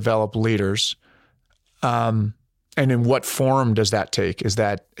that develop leaders. And in what form does that take? Is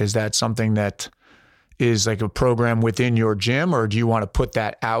that something that is like a program within your gym, or do you want to put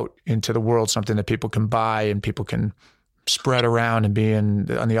that out into the world, something that people can buy and people can spread around and be on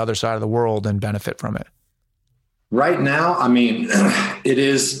the other side of the world and benefit from it? Right now, I mean, it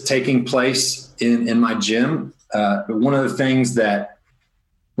is taking place in my gym. But one of the things that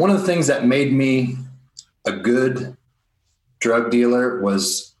one of the things that made me a good drug dealer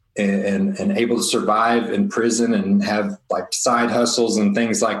was and able to survive in prison and have like side hustles and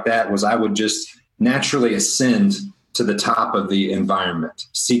things like that was I would just naturally ascend to the top of the environment,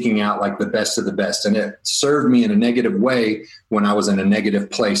 seeking out like the best of the best. And it served me in a negative way when I was in a negative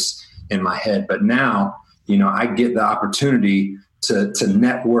place in my head. But now, you know, I get the opportunity to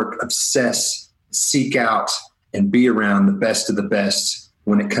network, obsess, seek out, and be around the best of the best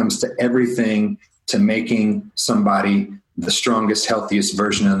when it comes to everything to making somebody the strongest, healthiest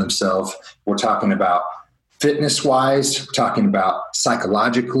version of themselves. We're talking about fitness wise, we're talking about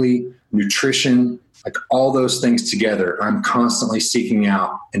psychologically, nutrition, like all those things together. I'm constantly seeking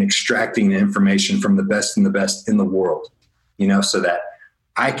out and extracting the information from the best and the best in the world, you know, so that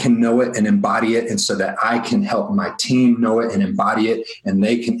I can know it and embody it. And so that I can help my team know it and embody it, and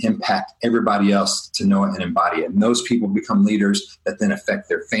they can impact everybody else to know it and embody it. And those people become leaders that then affect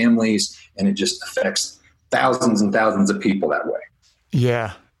their families, and it just affects thousands and thousands of people that way.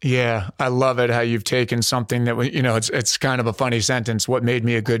 Yeah. Yeah. I love it how you've taken something that, you know, it's kind of a funny sentence, what made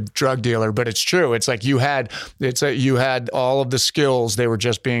me a good drug dealer, but it's true. It's like you had all of the skills. They were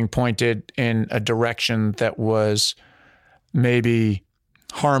just being pointed in a direction that was maybe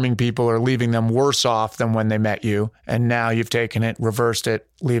harming people or leaving them worse off than when they met you. And now you've taken it, reversed it,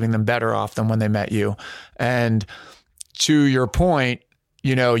 leaving them better off than when they met you. And to your point,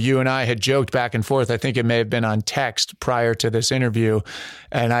 you know, you and I had joked back and forth. I think it may have been on text prior to this interview.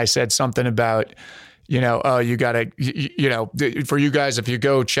 And I said something about, you know, oh, you got to, you know, for you guys, if you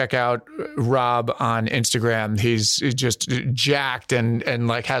go check out Rob on Instagram, he's just jacked and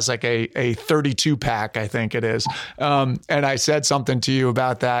like has like a 32 pack, I think it is. And I said something to you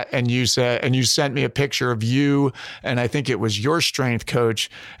about that. And you sent me a picture of you. And I think it was your strength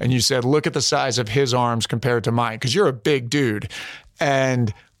coach. And you said, look at the size of his arms compared to mine, because you're a big dude.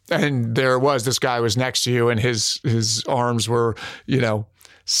 And there was, this guy was next to you and his arms were, you know,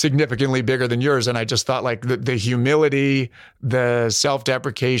 significantly bigger than yours. And I just thought like the humility, the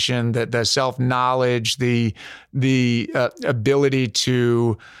self-deprecation, the self-knowledge, the ability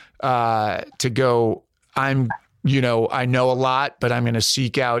to go, you know, I know a lot, but I'm going to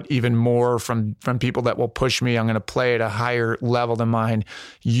seek out even more from people that will push me. I'm going to play at a higher level than mine.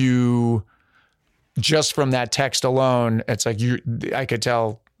 You, just from that text alone, it's like I could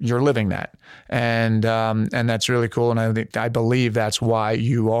tell you're living that. And that's really cool. And I believe that's why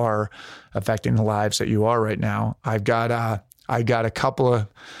you are affecting the lives that you are right now. I got a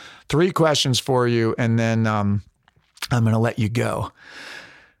three questions for you, and then I'm going to let you go.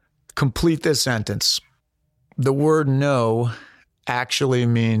 Complete this sentence. The word no actually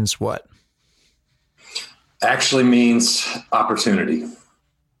means what? Actually means opportunity.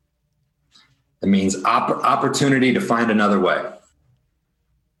 It means opportunity to find another way.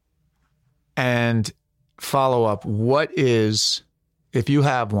 And follow up, if you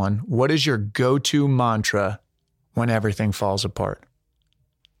have one, what is your go-to mantra when everything falls apart?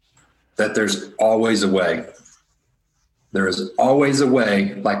 That there's always a way. There is always a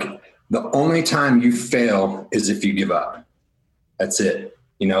way. Like the only time you fail is if you give up. That's it.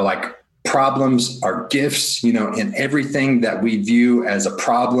 You know, like problems are gifts, you know, in everything that we view as a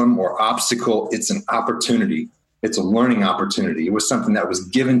problem or obstacle, it's an opportunity. It's a learning opportunity. It was something that was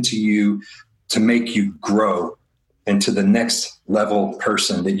given to you to make you grow into the next level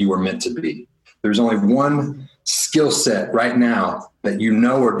person that you were meant to be. There's only one skill set right now that you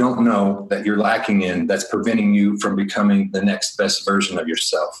know or don't know that you're lacking in that's preventing you from becoming the next best version of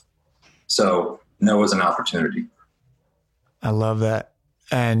yourself. So no is an opportunity. I love that.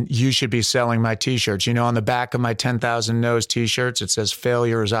 And you should be selling my t-shirts. You know, on the back of my 10,000 No's t-shirts, it says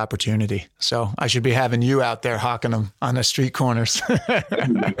failure is opportunity. So I should be having you out there hawking them on the street corners.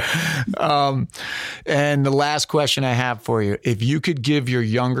 And the last question I have for you, if you could give your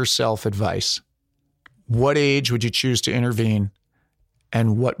younger self advice, what age would you choose to intervene,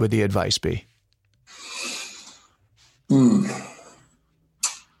 and what would the advice be?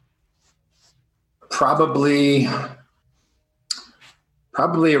 Probably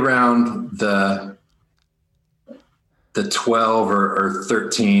around the 12 or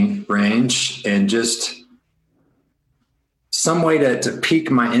 13 range, and just some way to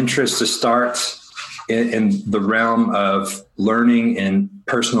pique my interest to start in the realm of learning and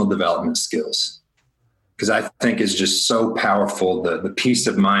personal development skills. Because I think it's just so powerful, the peace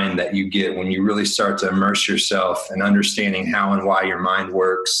of mind that you get when you really start to immerse yourself in understanding how and why your mind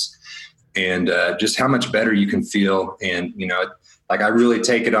works, and just how much better you can feel. And, you know, like I really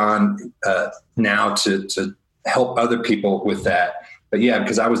take it on now to help other people with that. But yeah,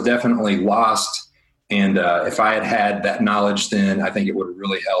 because I was definitely lost And if I had had that knowledge then, I think it would have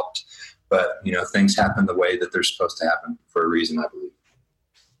really helped. But, things happen the way that they're supposed to happen for a reason, I believe.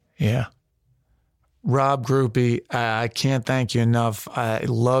 Yeah. Rob Grupe, I can't thank you enough. I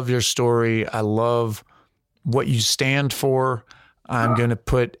love your story. I love what you stand for. I'm going to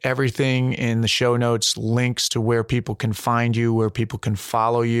put everything in the show notes, links to where people can find you, where people can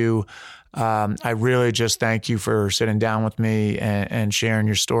follow you. I really just thank you for sitting down with me and sharing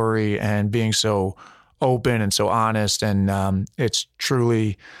your story and being so open and so honest. And it's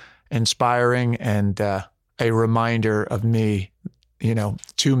truly inspiring and a reminder of me,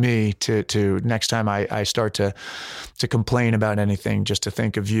 to me, to next time I start to complain about anything, just to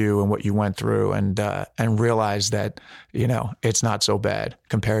think of you and what you went through and realize that, it's not so bad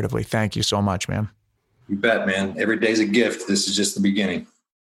comparatively. Thank you so much, man. You bet, man. Every day's a gift. This is just the beginning.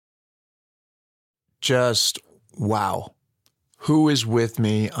 Just wow. Who is with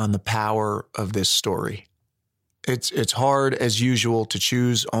me on the power of this story? It's hard as usual to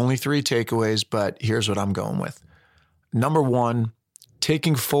choose only 3 takeaways, but here's what I'm going with. Number 1,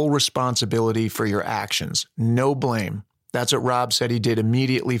 taking full responsibility for your actions. No blame. That's what Rob said he did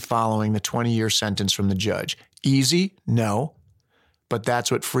immediately following the 20-year sentence from the judge. Easy? No. But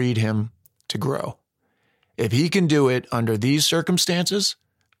that's what freed him to grow. If he can do it under these circumstances,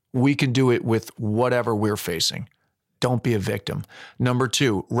 we can do it with whatever we're facing. Don't be a victim. Number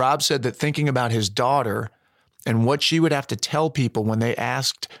 2, Rob said that thinking about his daughter and what she would have to tell people when they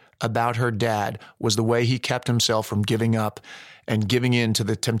asked about her dad was the way he kept himself from giving up and giving in to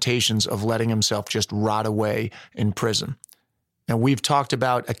the temptations of letting himself just rot away in prison. Now, we've talked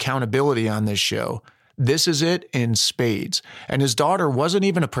about accountability on this show. This is it in spades. And his daughter wasn't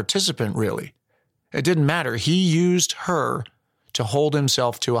even a participant, really. It didn't matter. He used her to hold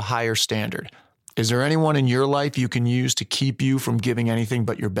himself to a higher standard. Is there anyone in your life you can use to keep you from giving anything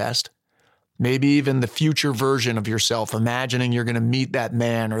but your best? Maybe even the future version of yourself, imagining you're going to meet that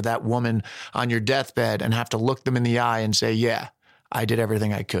man or that woman on your deathbed and have to look them in the eye and say, yeah, I did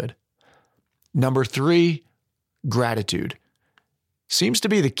everything I could. Number 3, gratitude. Seems to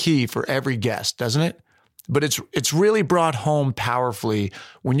be the key for every guest, doesn't it? But it's really brought home powerfully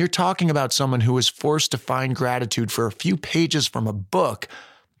when you're talking about someone who is forced to find gratitude for a few pages from a book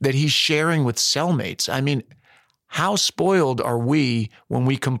that he's sharing with cellmates. I mean, how spoiled are we when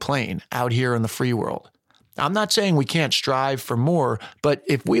we complain out here in the free world? I'm not saying we can't strive for more, but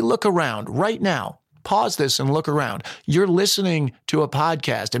if we look around right now, pause this and look around. You're listening to a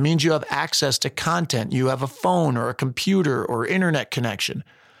podcast. It means you have access to content. You have a phone or a computer or internet connection.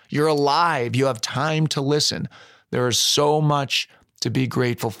 You're alive. You have time to listen. There is so much to be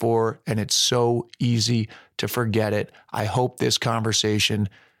grateful for, and it's so easy to forget it. I hope this conversation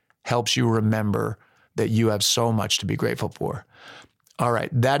helps you remember that you have so much to be grateful for. All right,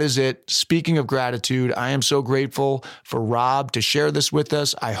 that is it. Speaking of gratitude, I am so grateful for Rob to share this with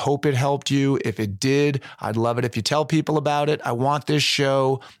us. I hope it helped you. If it did, I'd love it if you tell people about it. I want this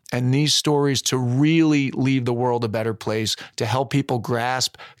show and these stories to really leave the world a better place, to help people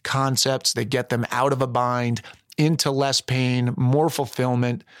grasp concepts that get them out of a bind, into less pain, more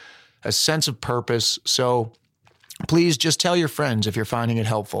fulfillment, a sense of purpose. So please just tell your friends if you're finding it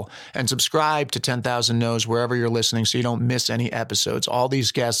helpful, and subscribe to 10,000 No's wherever you're listening so you don't miss any episodes. All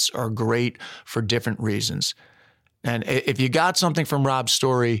these guests are great for different reasons. And if you got something from Rob's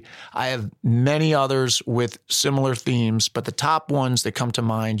story, I have many others with similar themes, but the top ones that come to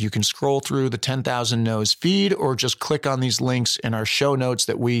mind, you can scroll through the 10,000 No's feed or just click on these links in our show notes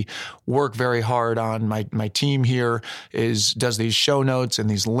that we work very hard on. My team here does these show notes and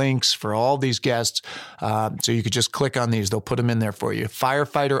these links for all these guests. So you could just click on these. They'll put them in there for you.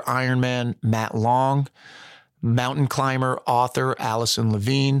 Firefighter Ironman Matt Long, mountain climber, author Allison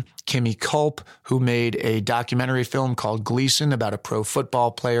Levine, Kimmy Culp, who made a documentary film called Gleason about a pro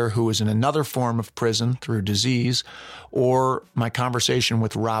football player who was in another form of prison through disease, or my conversation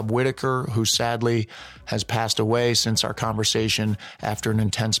with Rob Whitaker, who sadly has passed away since our conversation after an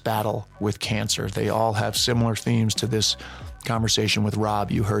intense battle with cancer. They all have similar themes to this conversation with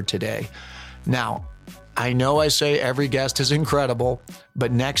Rob you heard today. Now, I know I say every guest is incredible,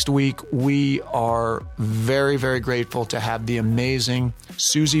 but next week we are very, very grateful to have the amazing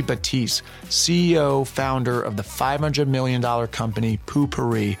Susie Batiste, CEO, founder of the $500 million company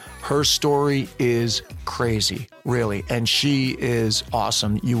Poo-Pourri. Her story is crazy, really, and she is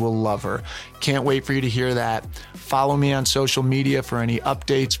awesome. You will love her. Can't wait for you to hear that. Follow me on social media for any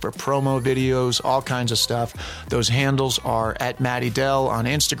updates, for promo videos, all kinds of stuff. Those handles are at Matty Del on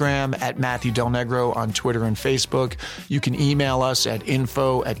Instagram, at Matthew Del Negro on Twitter and Facebook. You can email us at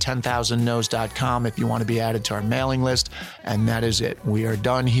info@10,000nos.com if you want to be added to our mailing list. And that is it. We are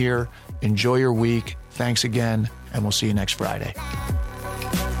done here. Enjoy your week. Thanks again, and we'll see you next Friday.